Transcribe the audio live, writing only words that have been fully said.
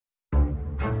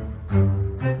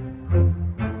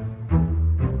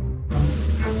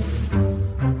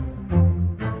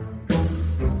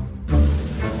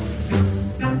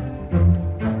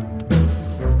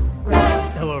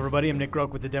everybody. I'm Nick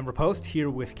Groke with the Denver Post, here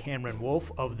with Cameron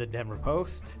Wolfe of the Denver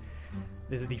Post.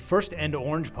 This is the first End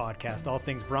Orange podcast, all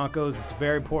things Broncos. It's a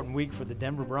very important week for the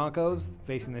Denver Broncos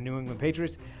facing the New England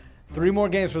Patriots. 3 more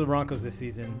games for the Broncos this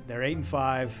season. They're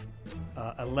 8-5.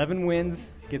 11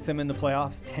 wins gets them in the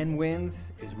playoffs. 10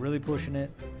 wins is really pushing it.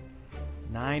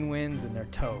 9 wins and they're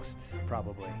toast,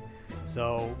 probably.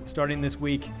 So starting this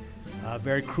week, a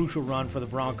very crucial run for the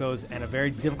Broncos and a very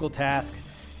difficult task.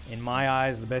 In my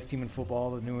eyes, the best team in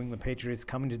football, the New England Patriots,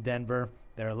 coming to Denver.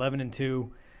 They're 11-2.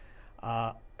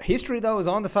 History, though, is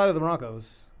on the side of the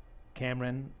Broncos,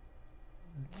 Cameron.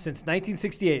 Since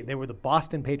 1968, they were the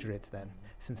Boston Patriots then.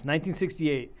 Since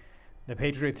 1968, the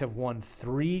Patriots have won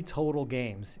 3 total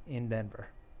games in Denver.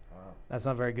 Wow. That's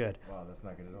not very good. Wow, that's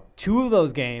not good at all. 2 of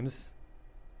those games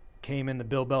came in the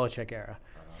Bill Belichick era.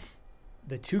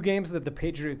 The 2 games that the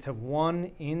Patriots have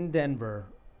won in Denver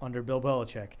under Bill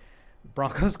Belichick,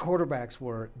 Broncos quarterbacks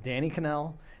were Danny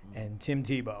Cannell and Tim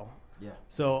Tebow. Yeah.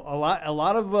 So a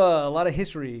lot of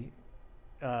history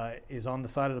is on the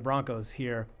side of the Broncos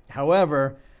here.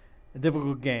 However, a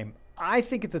difficult game. I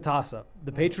think it's a toss-up.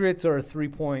 The Patriots are a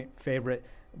 3-point favorite.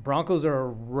 Broncos are a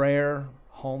rare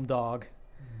home dog.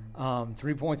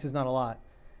 3 points is not a lot.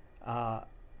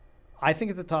 I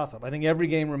think it's a toss-up. I think every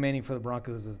game remaining for the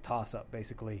Broncos is a toss-up,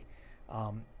 basically,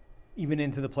 even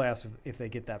into the playoffs if they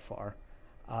get that far.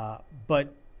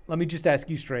 But let me just ask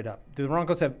you straight up. Do the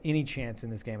Broncos have any chance in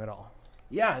this game at all?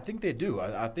 Yeah, I think they do.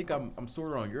 I think I'm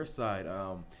sort of on your side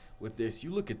with this.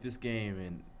 You look at this game,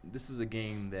 and this is a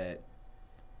game that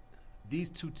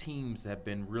these 2 teams have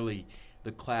been really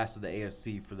the class of the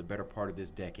AFC for the better part of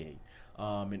this decade.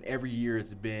 And every year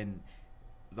it's been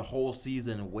the whole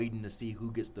season waiting to see who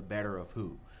gets the better of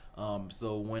who.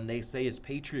 So when they say it's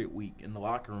Patriot Week in the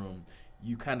locker room,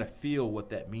 you kind of feel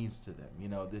what that means to them. You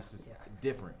know, this is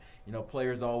different. You know,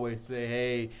 players always say,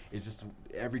 hey, it's just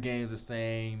every game's the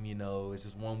same. You know, it's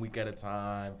just 1 week at a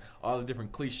time, all the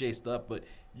different cliche stuff. But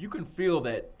you can feel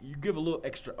that you give a little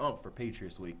extra oomph for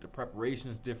Patriots Week. The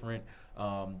preparation is different,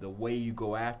 the way you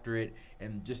go after it,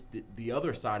 and just the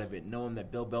other side of it, knowing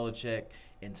that Bill Belichick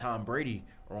and Tom Brady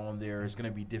are on there is going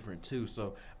to be different too.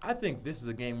 So I think this is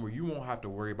a game where you won't have to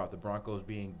worry about the Broncos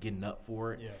getting up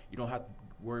for it. Yeah. You don't have to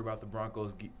worry about the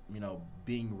Broncos,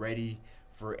 being ready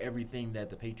for everything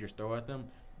that the Patriots throw at them.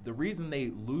 The reason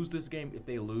they lose this game, if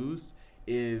they lose,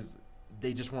 is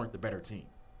they just weren't the better team.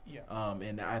 Yeah.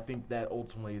 And I think that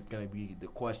ultimately is going to be the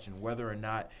question, whether or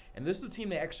not, and this is a team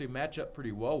they actually match up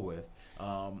pretty well with,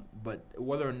 but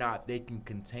whether or not they can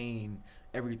contain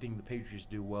everything the Patriots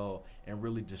do well and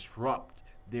really disrupt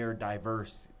their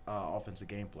diverse offensive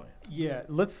game plan. Yeah,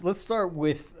 let's start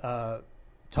with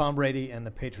Tom Brady and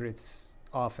the Patriots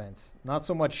offense. Not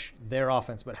so much their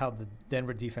offense, but how the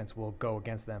Denver defense will go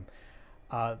against them.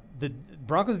 The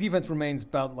Broncos defense remains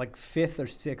about like 5th or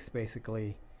 6th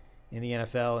basically in the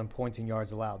NFL in points and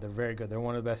yards allowed. They're very good. They're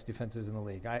one of the best defenses in the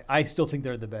league. I still think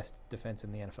they're the best defense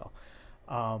in the NFL.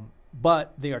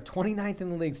 But they are 29th in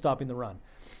the league stopping the run.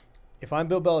 If I'm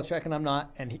Bill Belichick, and I'm not,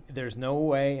 and there's no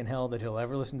way in hell that he'll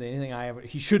ever listen to anything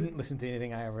he shouldn't listen to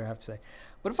anything I ever have to say.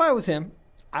 But if I was him,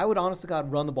 I would honest to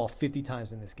God run the ball 50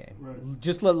 times in this game. Right.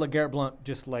 Just let LeGarrette Blount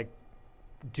just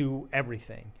do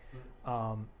everything.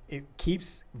 Right. It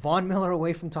keeps Von Miller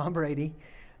away from Tom Brady,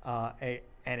 and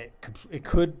it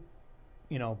could,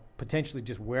 potentially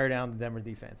just wear down the Denver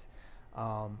defense.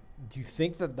 Do you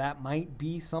think that might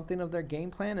be something of their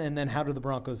game plan? And then how do the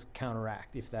Broncos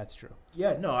counteract if that's true?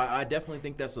 Yeah, no, I definitely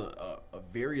think that's a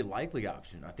very likely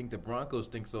option. I think the Broncos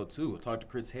think so too. I talked to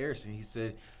Chris Harris, and he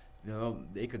said,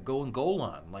 they could go and goal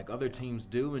line like other teams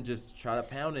do and just try to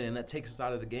pound it, and that takes us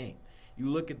out of the game. You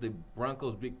look at the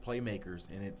Broncos' big playmakers,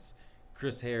 and it's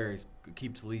Chris Harris,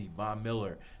 Aqib Talib, Von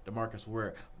Miller, DeMarcus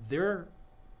Ware. They're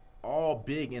all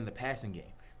big in the passing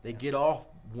game. They get off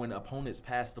when opponents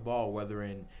pass the ball, whether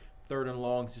in 3rd and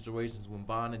long situations when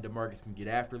Von and DeMarcus can get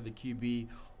after the QB,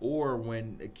 or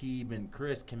when Aqib and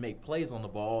Chris can make plays on the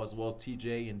ball, as well as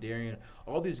TJ and Darian.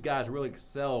 All these guys really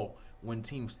excel when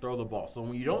teams throw the ball. So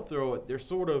when you don't throw it, they're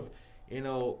sort of,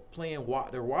 playing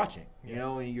they're watching,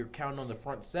 and you're counting on the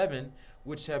front 7,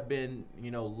 which have been,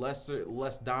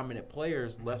 less dominant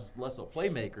players, less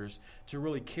playmakers to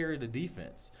really carry the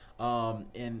defense.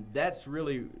 And that's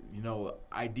really,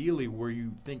 ideally where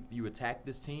you think you attack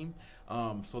this team.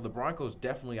 So the Broncos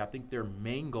definitely, I think their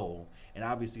main goal, and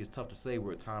obviously it's tough to say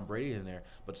with Tom Brady in there,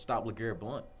 but to stop LeGarrette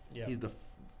Blount. Yeah. He's the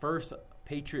first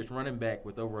Patriots running back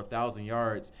with over 1,000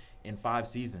 yards in 5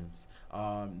 seasons.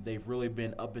 They've really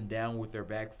been up and down with their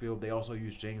backfield. They also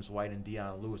use James White and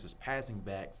Deion Lewis as passing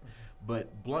backs.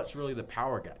 But Blunt's really the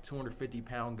power guy,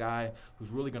 250-pound guy who's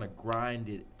really going to grind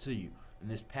it to you. and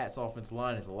this Pats offensive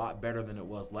line is a lot better than it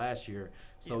was last year.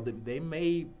 So they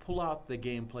may pull out the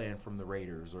game plan from the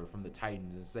Raiders or from the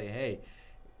Titans and say, hey,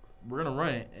 we're going to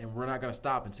run it, and we're not going to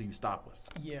stop until you stop us.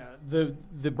 Yeah,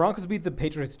 the Broncos beat the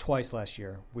Patriots twice last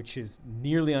year, which is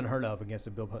nearly unheard of against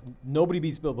a nobody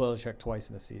beats Bill Belichick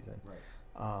twice in a season.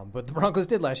 Right. But the Broncos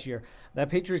did last year. That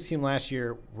Patriots team last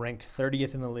year ranked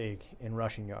 30th in the league in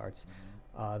rushing yards.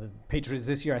 The Patriots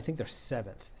this year, I think they're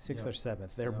 6th or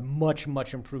 7th. They're much,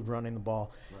 much improved running the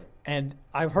ball. Right. And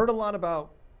I've heard a lot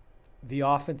about the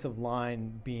offensive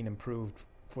line being improved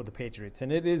for the Patriots,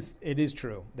 and it is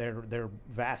true. They're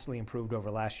vastly improved over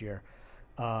last year.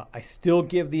 I still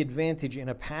give the advantage in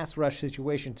a pass rush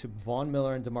situation to Von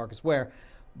Miller and DeMarcus Ware,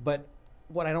 but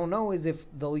what I don't know is if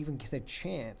they'll even get a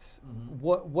chance.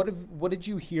 What did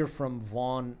you hear from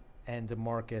Von and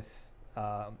DeMarcus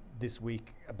this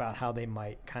week about how they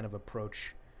might kind of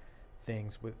approach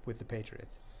things with the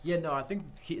Patriots? Yeah, no, I think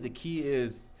the key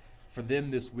is for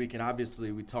them this week, and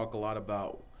obviously we talk a lot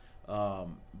about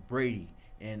Brady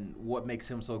and what makes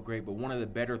him so great. But one of the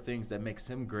better things that makes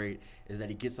him great is that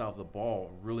he gets off the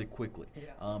ball really quickly.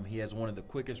 Yeah. He has one of the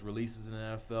quickest releases in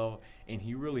the NFL, and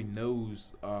he really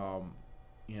knows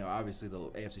obviously the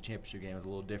AFC Championship game is a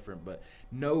little different, but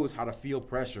knows how to feel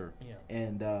pressure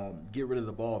and get rid of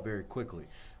the ball very quickly.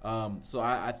 So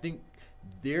I think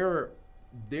their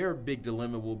big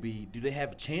dilemma will be, do they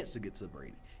have a chance to get to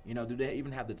Brady? Do they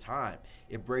even have the time?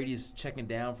 If Brady's checking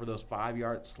down for those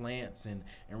 5-yard slants and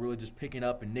really just picking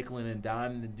up and nickeling and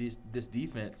diming this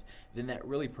defense, then that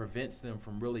really prevents them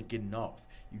from really getting off.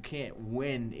 You can't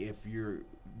win if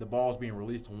the ball's being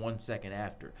released 1 second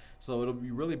after. So it'll be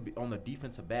really on the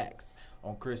defensive backs,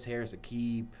 on Chris Harris,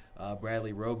 Aqib,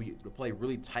 Bradley Roby, to play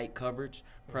really tight coverage,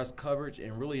 press coverage,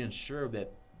 and really ensure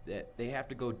that they have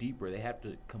to go deeper. They have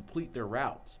to complete their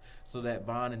routes so that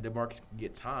Von and DeMarcus can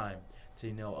get time to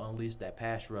unleash that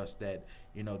pass rush that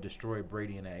destroyed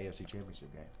Brady in that AFC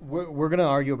Championship game. We're going to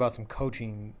argue about some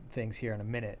coaching things here in a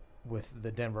minute with the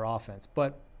Denver offense,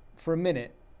 but for a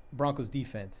minute, Broncos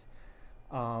defense.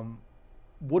 What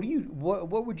would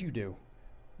you do?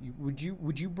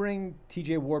 Would you bring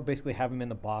T.J. Ward, basically have him in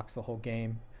the box the whole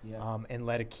game, and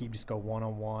let Aqib just go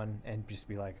 1-on-1 and just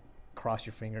be like, cross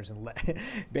your fingers and let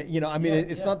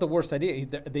it's not the worst idea.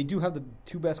 They do have the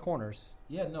two best corners.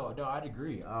 No, I'd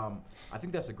agree. I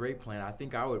think that's a great plan. I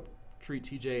think I would treat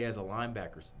TJ as a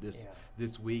linebacker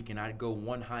this week, and I'd go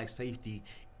one high safety.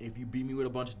 If you beat me with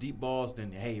a bunch of deep balls,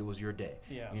 then hey, it was your day.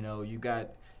 You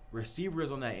got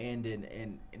receivers on that end,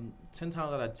 and 10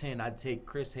 times out of 10, I'd take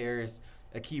Chris Harris,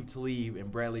 Aqib Talib, and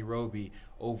Bradley Roby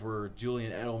over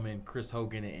Julian Edelman, Chris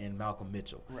Hogan, and Malcolm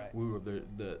Mitchell. Right. We were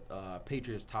the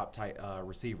Patriots' top tight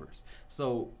receivers.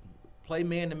 So play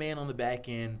man-to-man on the back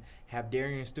end, have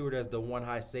Darian Stewart as the one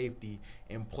high safety,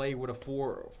 and play with a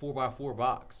 4x4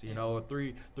 box, a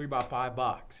 3x5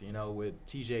 box, with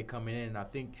TJ coming in. And I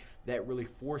think that really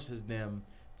forces them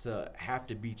to have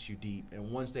to beat you deep.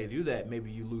 And once they do that,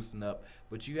 maybe you loosen up.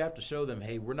 But you have to show them,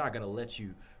 hey, we're not going to let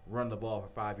you run the ball for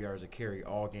 5 yards of carry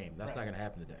all game. That's not going to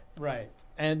happen today. Right.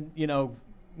 And,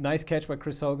 nice catch by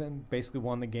Chris Hogan. Basically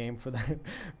won the game for the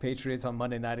Patriots on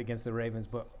Monday night against the Ravens.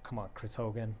 But come on, Chris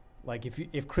Hogan. Like,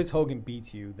 if Chris Hogan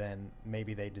beats you, then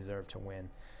maybe they deserve to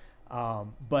win.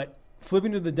 But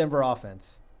flipping to the Denver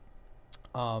offense,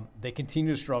 they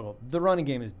continue to struggle. The running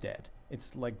game is dead.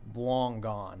 It's, like, long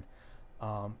gone.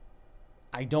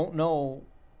 I don't know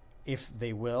if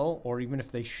they will, or even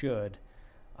if they should,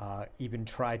 even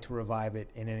try to revive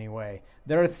it in any way.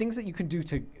 There are things that you can do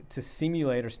to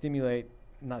simulate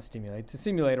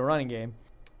a running game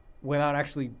without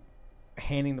actually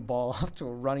handing the ball off to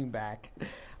a running back.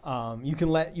 You can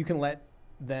let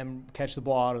them catch the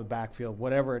ball out of the backfield,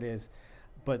 whatever it is.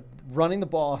 But running the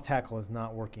ball off tackle is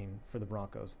not working for the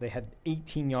Broncos. They had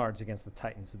 18 yards against the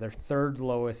Titans, their third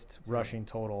lowest rushing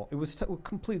total. It was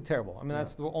completely terrible. I mean,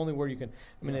 that's the only word you can.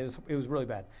 I mean, it was really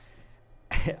bad.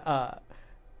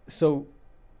 So,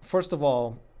 first of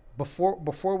all,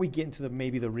 before we get into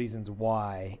maybe the reasons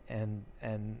why and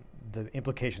the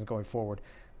implications going forward,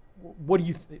 what do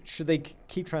you should they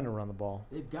keep trying to run the ball?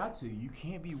 They've got to. You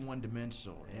can't be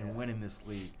one-dimensional and win in this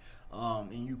league.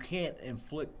 And you can't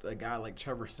inflict a guy like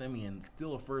Trevor Siemian,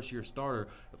 still a first-year starter,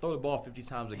 throw the ball 50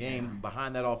 times a game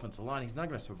behind that offensive line. He's not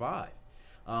going to survive.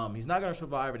 He's not going to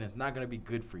survive, and it's not going to be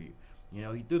good for you.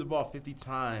 He threw the ball 50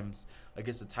 times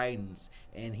against the Titans,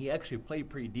 and he actually played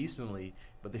pretty decently,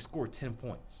 but they scored 10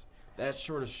 points. that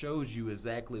sort of shows you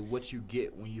exactly what you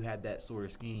get when you have that sort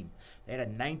of scheme. They had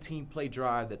a 19-play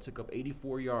drive that took up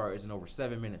 84 yards in over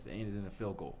 7 minutes and ended in a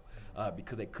field goal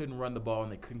because they couldn't run the ball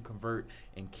and they couldn't convert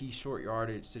in key short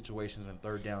yardage situations and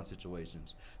third down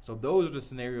situations. So those are the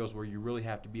scenarios where you really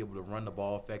have to be able to run the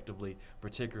ball effectively,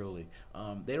 particularly.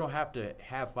 They don't have to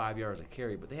have 5 yards of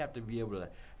carry, but they have to be able to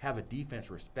have a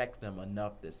defense respect them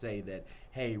enough to say that,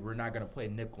 hey, we're not going to play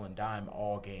nickel and dime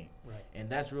all game. Right. And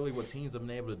that's really what teams have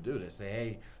been able to do. To say,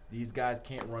 hey, these guys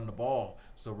can't run the ball,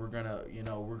 so we're gonna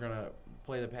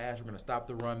play the pass. We're gonna stop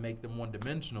the run, make them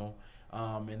one-dimensional,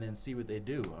 and then see what they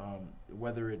do.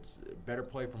 Whether it's better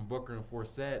play from Booker and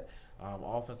Forsett,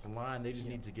 offensive line, they just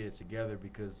need to get it together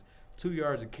because 2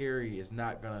 yards of carry is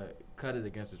not gonna cut it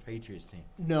against this Patriots team.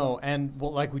 No, and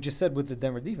like we just said with the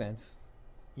Denver defense,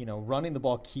 running the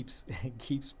ball keeps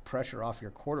pressure off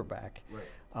your quarterback.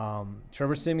 Right.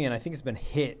 Trevor Siemian, I think, has been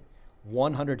hit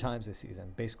 100 times this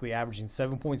season, basically averaging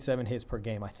 7.7 hits per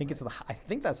game. I think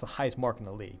that's the highest mark in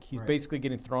the league. He's basically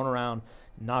getting thrown around,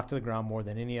 knocked to the ground more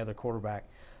than any other quarterback.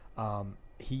 I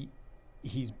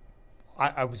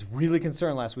was really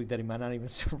concerned last week that he might not even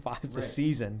survive the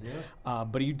season. Yeah.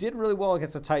 But he did really well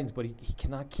against the Titans, but he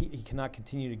cannot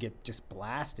continue to get just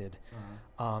blasted.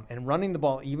 And running the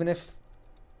ball, even if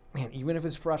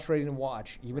it's frustrating to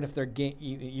watch, even if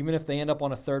they end up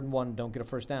on a 3rd and 1 and don't get a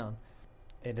first down,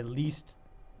 it at least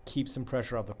keeps some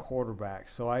pressure off the quarterback.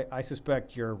 So I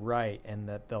suspect you're right and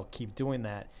that they'll keep doing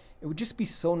that. It would just be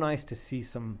so nice to see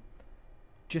some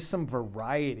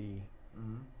variety.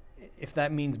 Mm-hmm. If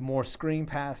that means more screen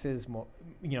passes, more,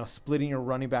 splitting your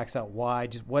running backs out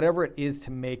wide, just whatever it is to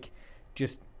make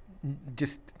just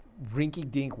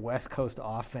rinky-dink West Coast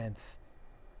offense.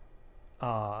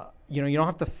 You don't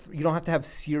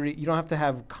have to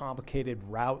have complicated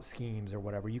route schemes or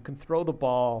whatever. You can throw the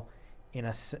ball in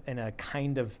a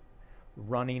kind of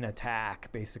running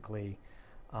attack, basically,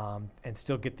 and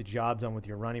still get the job done with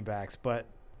your running backs. But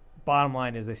bottom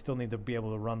line is they still need to be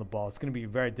able to run the ball. It's going to be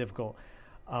very difficult.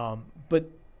 But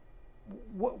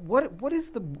what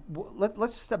is the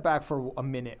let's step back for a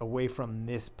minute away from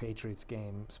this Patriots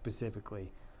game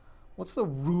specifically. What's the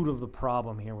root of the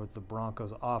problem here with the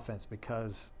Broncos offense?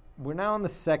 Because we're now in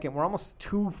we're almost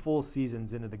 2 full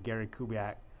seasons into the Gary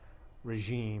Kubiak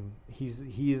regime. He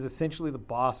is essentially the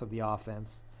boss of the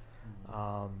offense.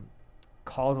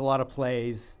 Calls a lot of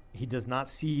plays. He does not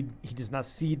cede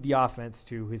the offense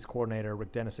to his coordinator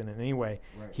Rick Dennison in any way.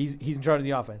 Right. He's in charge of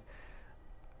the offense.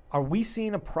 Are we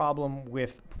seeing a problem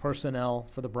with personnel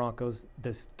for the Broncos?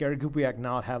 Does Gary Kubiak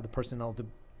not have the personnel to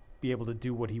be able to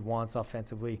do what he wants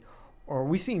offensively, or are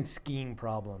we seeing scheme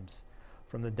problems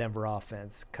from the Denver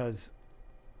offense? Because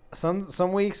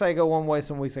some weeks I go one way,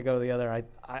 some weeks I go the other.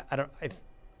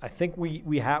 I think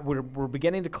we're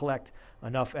beginning to collect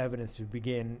enough evidence to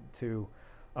begin to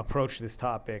approach this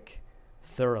topic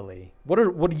thoroughly. What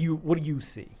do you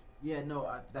see? Yeah, no,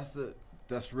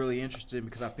 that's really interesting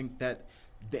because I think that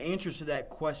the answer to that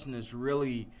question is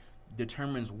really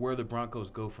determines where the Broncos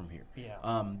go from here.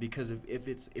 Yeah. Because if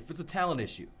it's a talent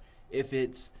issue, if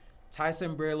it's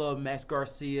Tyson Brelo, Max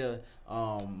Garcia,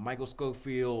 Michael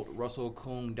Schofield, Russell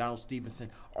Okung, Donald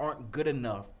Stevenson aren't good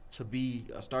enough to be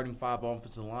a starting 5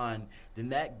 offensive line, then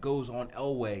that goes on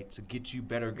Elway to get you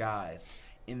better guys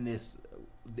in this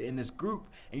group,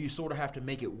 and you sort of have to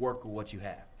make it work with what you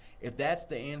have. If that's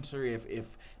the answer,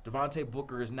 if Devontae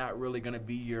Booker is not really going to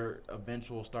be your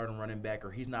eventual starting running back,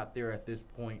 or he's not there at this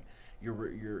point,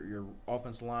 your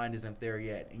offensive line isn't there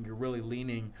yet, and you're really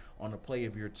leaning on the play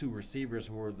of your 2 receivers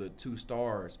who are the 2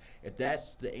 stars. If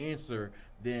that's the answer,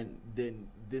 then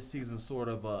this season's sort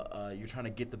of you're trying to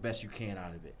get the best you can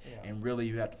out of it, and really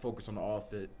you have to focus on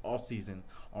the off season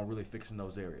on really fixing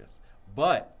those areas.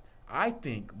 But I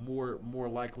think more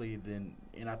likely than,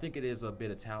 and I think it is a bit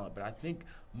of talent, but I think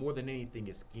more than anything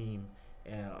is scheme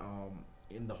and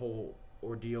in the whole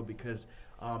ordeal, because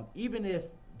even if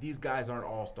these guys aren't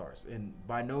all-stars, and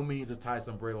by no means is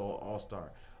Tyson Brelo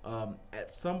all-star,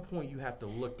 at some point you have to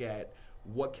look at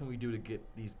what can we do to get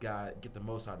the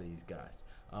most out of these guys.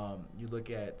 You look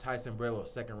at Tyson Brelo,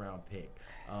 2nd-round pick.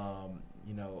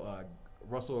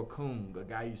 Russell Okung, a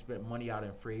guy you spent money out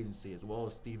in free agency, as well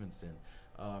as Stevenson.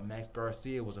 Max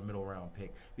Garcia was a middle-round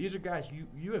pick. These are guys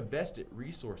you invested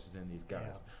resources in these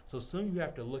guys. Yeah. So soon you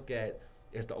have to look at,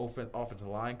 is the offensive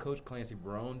line coach Clancy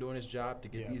Barone doing his job to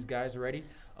get these guys ready?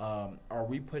 Are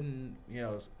we putting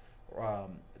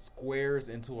squares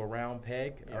into a round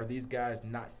peg? Yeah. Are these guys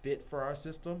not fit for our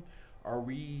system? Are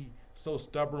we so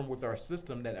stubborn with our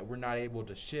system that we're not able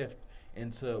to shift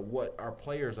into what our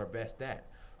players are best at?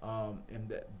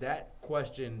 And that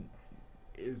question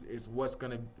is what's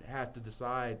going to have to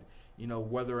decide,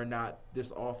 whether or not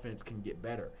this offense can get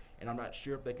better. And I'm not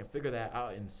sure if they can figure that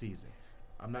out in the season.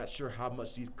 I'm not sure how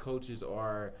much these coaches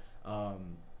are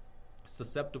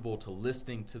susceptible to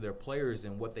listening to their players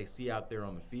and what they see out there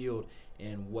on the field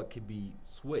and what could be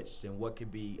switched and what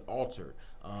could be altered.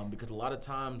 Because a lot of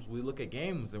times we look at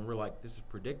games and we're like, this is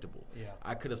predictable. Yeah.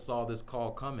 I could have saw this call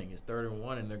coming. It's 3rd and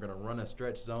 1 and they're going to run a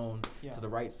stretch zone to the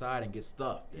right side and get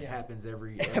stuffed. It happens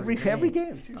every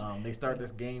game. They start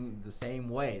this game the same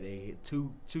way. They hit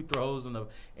two throws and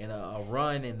a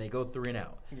run and they go 3 and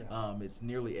out. Yeah. It's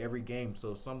nearly every game.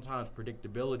 So sometimes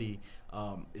predictability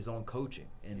is on coaching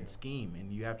and scheme,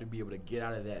 and you have to be able to get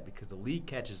out of that because the league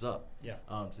catches up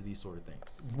to these sort of things.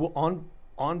 Well,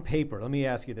 on paper, let me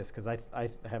ask you this because I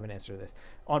have an answer to this.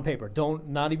 On paper,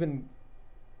 not even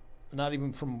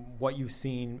from what you've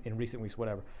seen in recent weeks,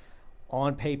 whatever.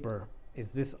 On paper,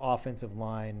 is this offensive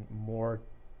line more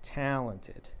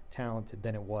talented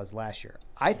than it was last year?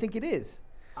 I think it is.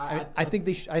 I think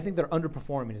they're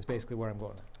underperforming is basically where I'm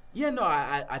going. Yeah, no,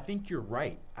 I think you're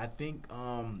right. I think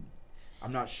I'm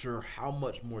not sure how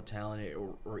much more talented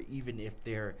or even if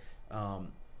they're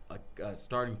a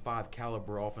starting 5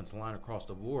 caliber offensive line across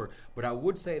the board. But I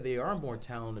would say they are more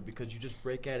talented because you just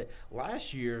break at it.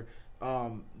 Last year,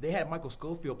 they had Michael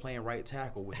Schofield playing right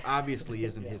tackle, which obviously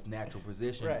isn't his natural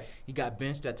position. Right. He got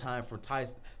benched at time for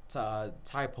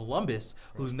Ty Columbus,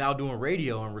 who's now doing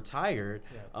radio and retired.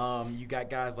 Yeah. You got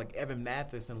guys like Evan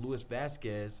Mathis and Luis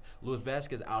Vasquez. Luis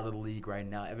Vasquez out of the league right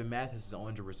now. Evan Mathis is on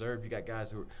injured reserve. You got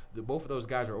guys both of those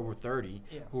guys are over 30,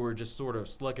 who are just sort of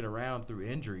slugging around through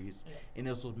injuries. Yeah. And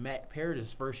this was Matt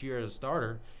Paradis' first year as a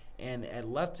starter. And at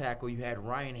left tackle, you had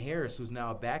Ryan Harris, who's now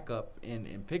a backup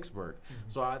in Pittsburgh. Mm-hmm.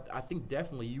 So I think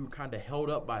definitely you were kind of held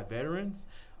up by veterans.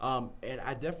 And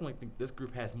I definitely think this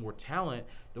group has more talent.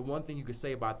 The one thing you could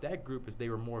say about that group is they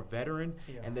were more veteran,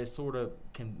 and they sort of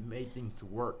can make things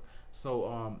work.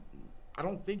 So I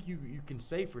don't think you can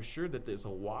say for sure that there's a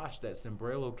wash that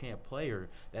Sombrero can't play or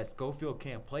that Schofield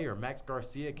can't play or Max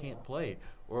Garcia can't play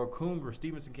or Okung or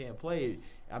Stevenson can't play.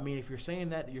 I mean, if you're saying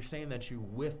that, you're saying that you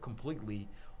whiff completely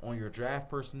on your draft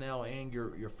personnel and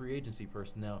your free agency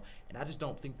personnel, and I just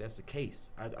don't think that's the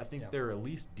case. I think there are at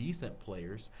least decent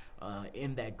players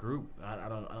in that group. I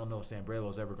don't know if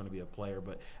Sambrello's ever going to be a player,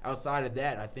 but outside of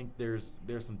that, I think there's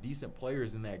some decent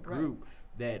players in that group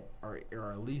that are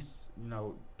at least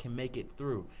can make it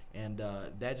through, and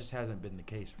that just hasn't been the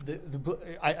case.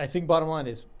 I think bottom line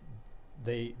is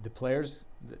the players.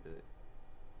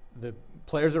 The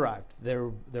players arrived.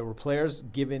 There were players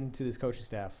given to this coaching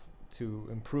staff to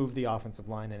improve the offensive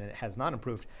line, and it has not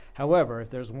improved. However, if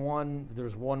there's one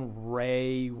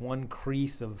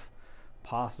crease of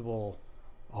possible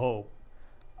hope,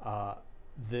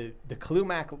 the Khalil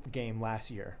Mack game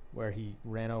last year where he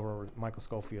ran over Michael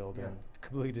Schofield and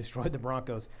completely destroyed the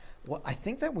Broncos. Well, I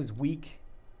think that was week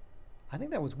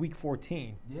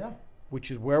 14. Yeah. Which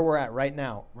is where we're at right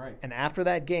now. Right. And after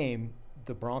that game,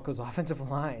 the Broncos offensive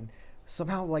line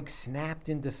somehow snapped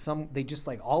into they just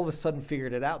all of a sudden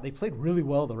figured it out. They played really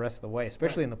well the rest of the way,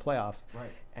 especially in the playoffs.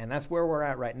 Right. And that's where we're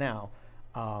at right now.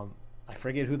 I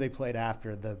forget who they played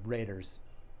after the Raiders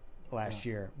last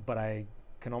year, but I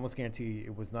can almost guarantee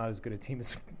it was not as good a team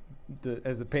as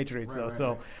the Patriots though.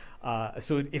 So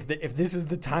if this is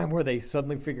the time where they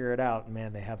suddenly figure it out,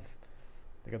 man, they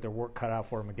got their work cut out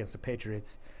for them against the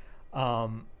Patriots.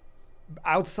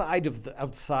 Outside of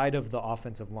the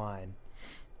offensive line,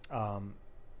 I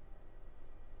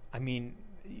mean,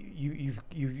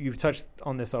 you've touched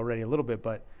on this already a little bit,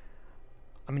 but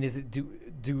I mean,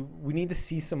 do we need to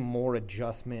see some more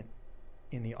adjustment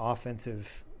in the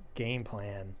offensive game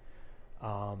plan?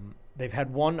 They've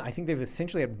had I think they've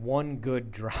essentially had one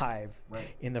good drive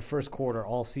in the first quarter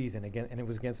all season again, and it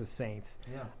was against the Saints.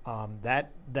 Yeah.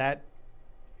 That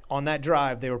on that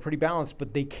drive they were pretty balanced,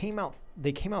 but they came out.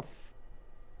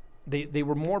 They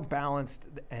were more balanced,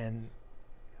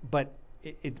 but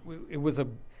it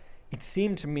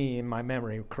seemed to me in my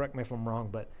memory, correct me if I'm wrong,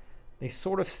 but they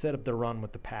sort of set up the run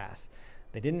with the pass.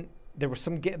 They didn't. There were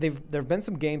some. There have been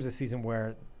some games this season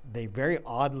where they very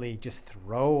oddly just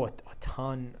throw a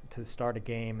ton to start a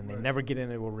game, and they never get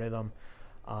into a rhythm.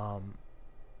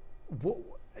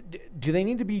 Do they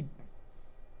need to be?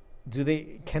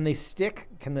 Can they stick?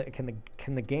 Can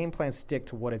the game plan stick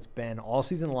to what it's been all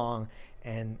season long?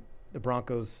 And the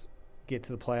Broncos get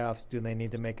to the playoffs. Do they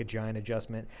need to make a giant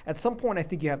adjustment? At some point, I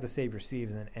think you have to save your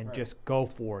season and just go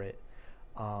for it.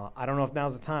 I don't know if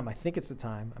now's the time. I think it's the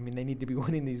time. I mean, they need to be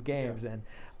winning these games, and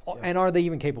are they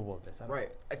even capable of this?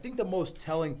 I think the most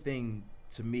telling thing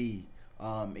to me,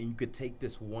 and you could take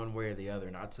this one way or the other,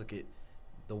 and I took it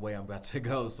the way I'm about to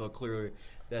go, so clearly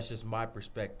that's just my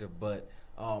perspective. But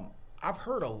I've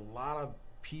heard a lot of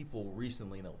people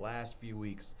recently in the last few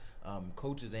weeks,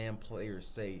 coaches and players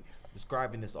say,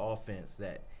 describing this offense,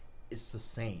 that it's the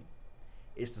same.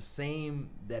 It's the same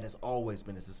that it's always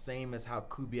been. It's the same as how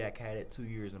Kubiak had it 2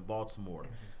 years in Baltimore.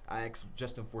 I asked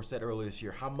Justin Forsett earlier this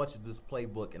year, how much of this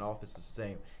playbook and offense is the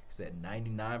same? He said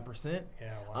 99%.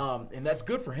 Yeah, wow. And that's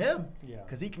good for him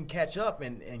because he can catch up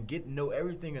and get to know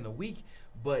everything in a week.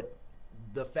 But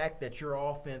the fact that your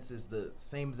offense is the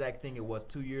same exact thing it was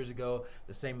 2 years ago,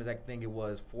 the same exact thing it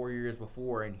was 4 years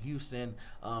before in Houston,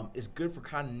 is good for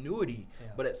continuity.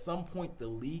 Yeah. But at some point, the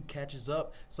league catches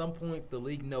up. Some point, the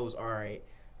league knows, all right,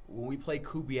 when we play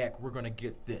Kubiak, we're going to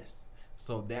get this.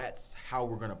 So that's how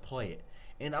we're going to play it.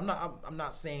 And I'm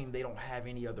not saying they don't have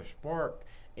any other spark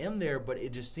in there, but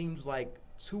it just seems like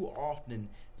too often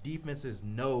defenses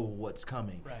know what's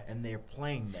coming, right, and they're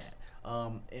playing that.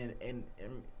 And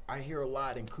I hear a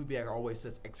lot, and Kubiak always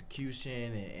says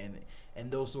execution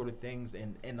and those sort of things,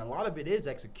 and a lot of it is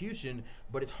execution,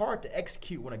 but it's hard to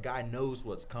execute when a guy knows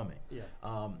what's coming. Yeah.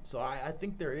 So I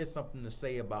think there is something to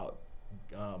say about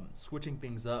switching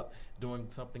things up, doing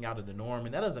something out of the norm,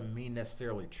 and that doesn't mean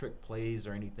necessarily trick plays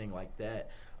or anything like that,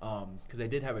 because they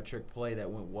did have a trick play that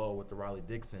went well with the Riley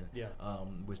Dixon,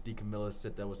 which Deacon Miller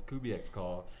said that was Kubiak's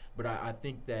call. But I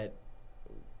think that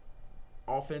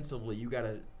offensively you got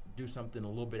to do something a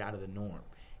little bit out of the norm.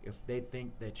 If they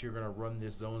think that you're going to run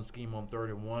this zone scheme on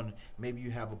 3rd and 1, maybe you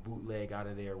have a bootleg out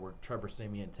of there where Trevor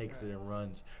Siemian takes it and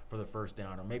runs for the first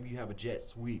down. Or maybe you have a jet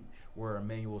sweep where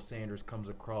Emmanuel Sanders comes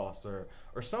across or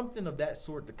something of that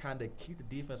sort to kind of keep the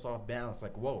defense off balance.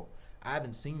 Like, whoa, I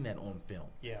haven't seen that on film.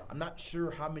 Yeah. I'm not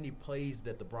sure how many plays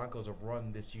that the Broncos have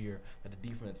run this year that the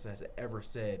defense has ever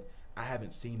said, I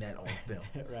haven't seen that on film.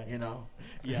 Right. You know?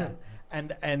 Yeah.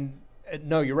 and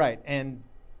no, you're right. And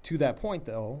to that point,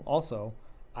 though, also,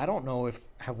 I don't know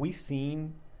have we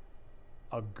seen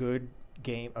a good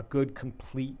game, a good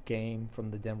complete game from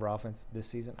the Denver offense this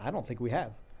season? I don't think we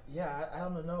have. Yeah, I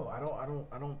don't know. I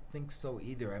don't think so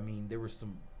either. I mean, there were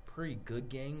some pretty good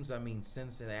games. I mean,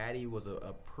 Cincinnati was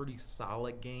a pretty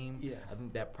solid game. Yeah. I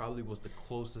think that probably was the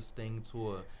closest thing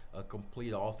to a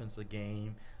complete offensive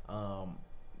game.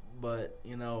 But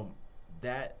you know,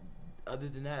 that other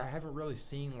than that, I haven't really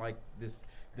seen like this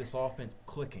offense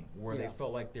clicking where they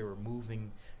felt like they were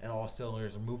moving and all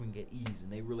cylinders and moving at ease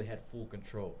and they really had full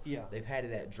control. Yeah. They've had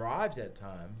it at drives at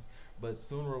times, but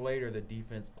sooner or later the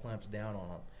defense clamps down on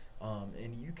them.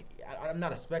 And I'm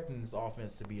not expecting this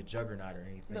offense to be a juggernaut or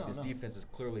anything. No, this defense is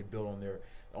clearly built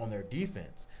on their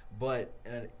defense. But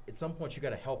at some point you got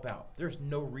to help out. There's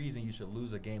no reason you should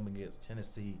lose a game against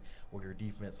Tennessee where your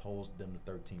defense holds them to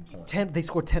 13 points. They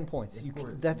scored 10 points.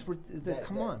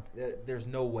 Come on. There's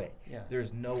no way. Yeah.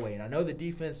 There's no way. And I know the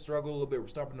defense struggled a little bit with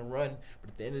stopping the run,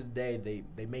 but at the end of the day,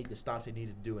 they made the stops they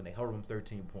needed to do, and they held them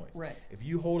 13 points. Right. If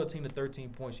you hold a team to 13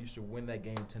 points, you should win that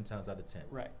game 10 times out of 10.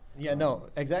 Right. Yeah, no,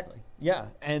 exactly. Yeah,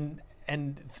 and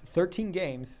 13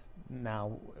 games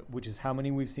now, which is how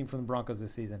many we've seen from the Broncos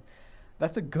this season.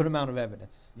 That's a good amount of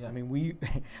evidence. Yeah. I mean, we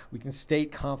can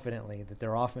state confidently that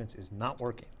their offense is not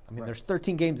working. I mean, Right. There's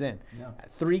 13 games in. Yeah.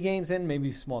 3 games in,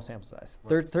 maybe small sample size.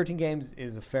 Right. 13 games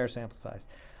is a fair sample size.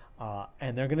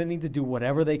 And they're going to need to do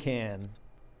whatever they can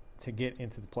to get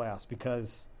into the playoffs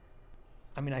because,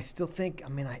 I mean, I still think, I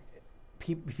mean, I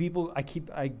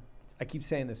keep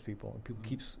saying this, people, and people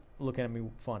keep looking at me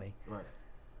funny. Right.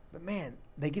 But, man,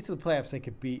 they get to the playoffs, they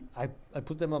could beat – I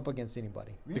put them up against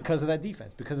anybody Yeah. because of that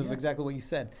defense, because of Yeah. exactly what you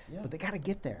said. Yeah. But they got to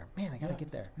get there. Man, they got to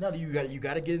get there. No, you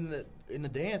got to get in the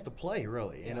dance to play,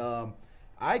 really. Yeah. And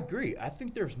I agree. I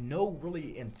think there's no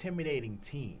really intimidating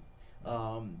team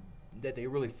that they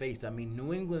really face. I mean,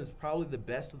 New England is probably the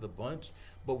best of the bunch,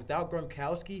 but without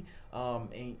Gronkowski,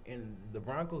 and the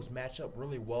Broncos match up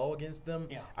really well against them.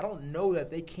 Yeah. I don't know that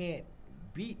they can't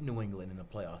beat New England in the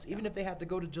playoffs, even if they have to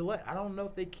go to Gillette. I don't know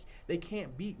if they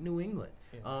can't beat New England.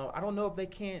 Yeah. I don't know if they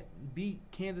can't beat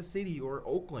Kansas City or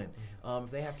Oakland if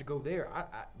they have to go there.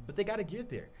 But they got to get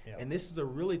there. Yeah. And this is a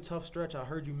really tough stretch. I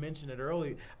heard you mention it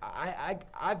earlier.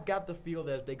 I've got the feel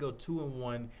that if they go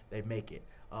 2-1, they make it.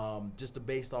 Just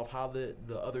based off how the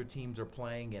other teams are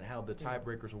playing and how the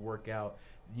tiebreakers will work out.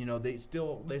 You know, they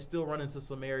still run into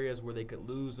some areas where they could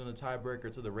lose in a tiebreaker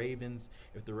to the Ravens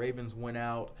if the Ravens win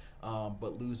out,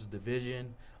 but lose the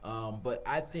division. But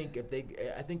I think if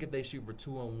they shoot for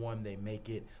 2-1, they make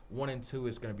it. 1-2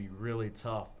 is going to be really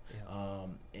tough. Yeah.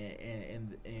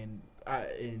 And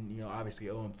you know, obviously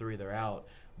 0-3 they're out.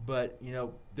 But you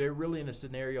know, they're really in a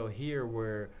scenario here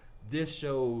where this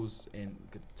shows, and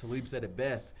Talib said it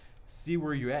best, see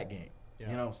where you're at game.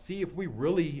 Yeah. You know, see if we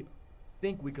really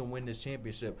think we can win this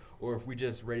championship, or if we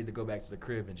just ready to go back to the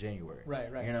crib in January. Right.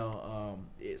 You know,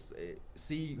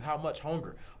 see how much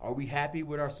hunger. Are we happy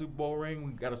with our Super Bowl ring?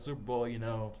 We got a Super Bowl, you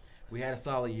know. We had a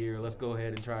solid year. Let's go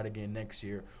ahead and try it again next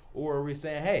year. Or are we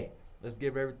saying, hey, let's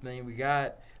give everything we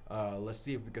got. Let's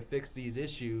see if we can fix these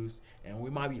issues. And we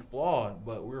might be flawed,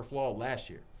 but we were flawed last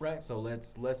year. Right. So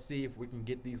let's see if we can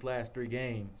get these last 3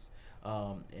 games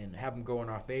and have them go in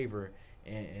our favor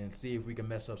and see if we can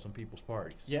mess up some people's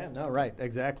parties. Yeah, no, right,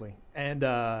 exactly. And,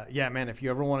 yeah, man, if you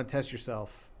ever want to test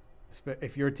yourself,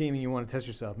 if you're a team and you want to test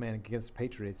yourself, man, against the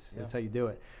Patriots, that's how you do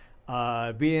it.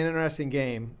 Be an interesting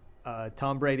game.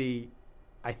 Tom Brady,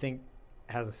 I think,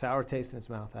 has a sour taste in his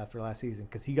mouth after last season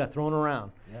because he got thrown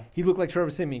around. Yeah. He looked like Trevor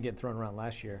Siemian getting thrown around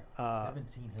last year.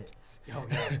 17 hits. Oh,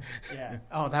 yeah. Yeah.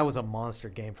 Oh, that was a monster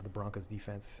game for the Broncos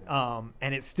defense.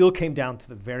 And it still came down to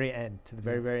the very end,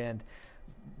 very end.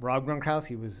 Rob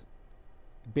Gronkowski was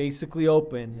basically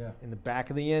open in the back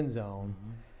of the end zone.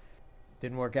 Mm-hmm.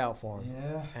 Didn't work out for him.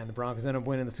 Yeah. And the Broncos ended up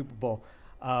winning the Super Bowl.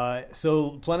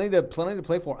 So plenty to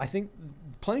play for. I think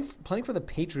plenty for the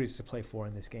Patriots to play for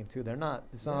in this game too.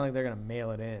 It's not like they're gonna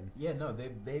mail it in. Yeah, no,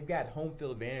 they've got home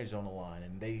field advantage on the line,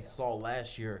 and they saw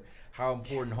last year how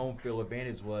important home field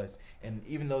advantage was. And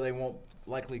even though they won't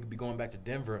likely be going back to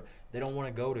Denver, they don't want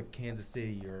to go to Kansas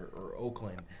City or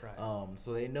Oakland. Right.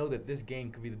 So they know that this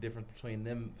game could be the difference between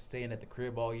them staying at the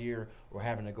crib all year or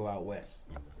having to go out west.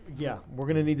 Yeah, we're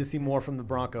going to need to see more from the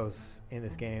Broncos in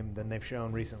this game than they've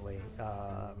shown recently.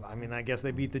 I mean, I guess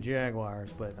they beat the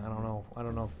Jaguars, but I don't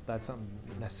know if that's something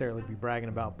necessarily to be bragging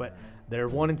about. But they're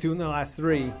 1-2 in their last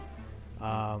 3.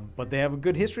 But they have a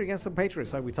good history against the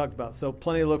Patriots, like we talked about. So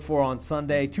plenty to look for on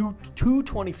Sunday.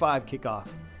 2:25 kickoff,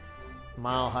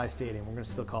 Mile High Stadium. We're going to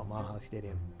still call it Mile High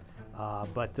Stadium.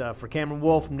 But for Cameron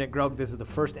Wolf, from Nick Grug, this is the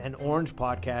First and Orange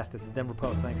podcast at the Denver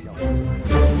Post. Thanks, y'all.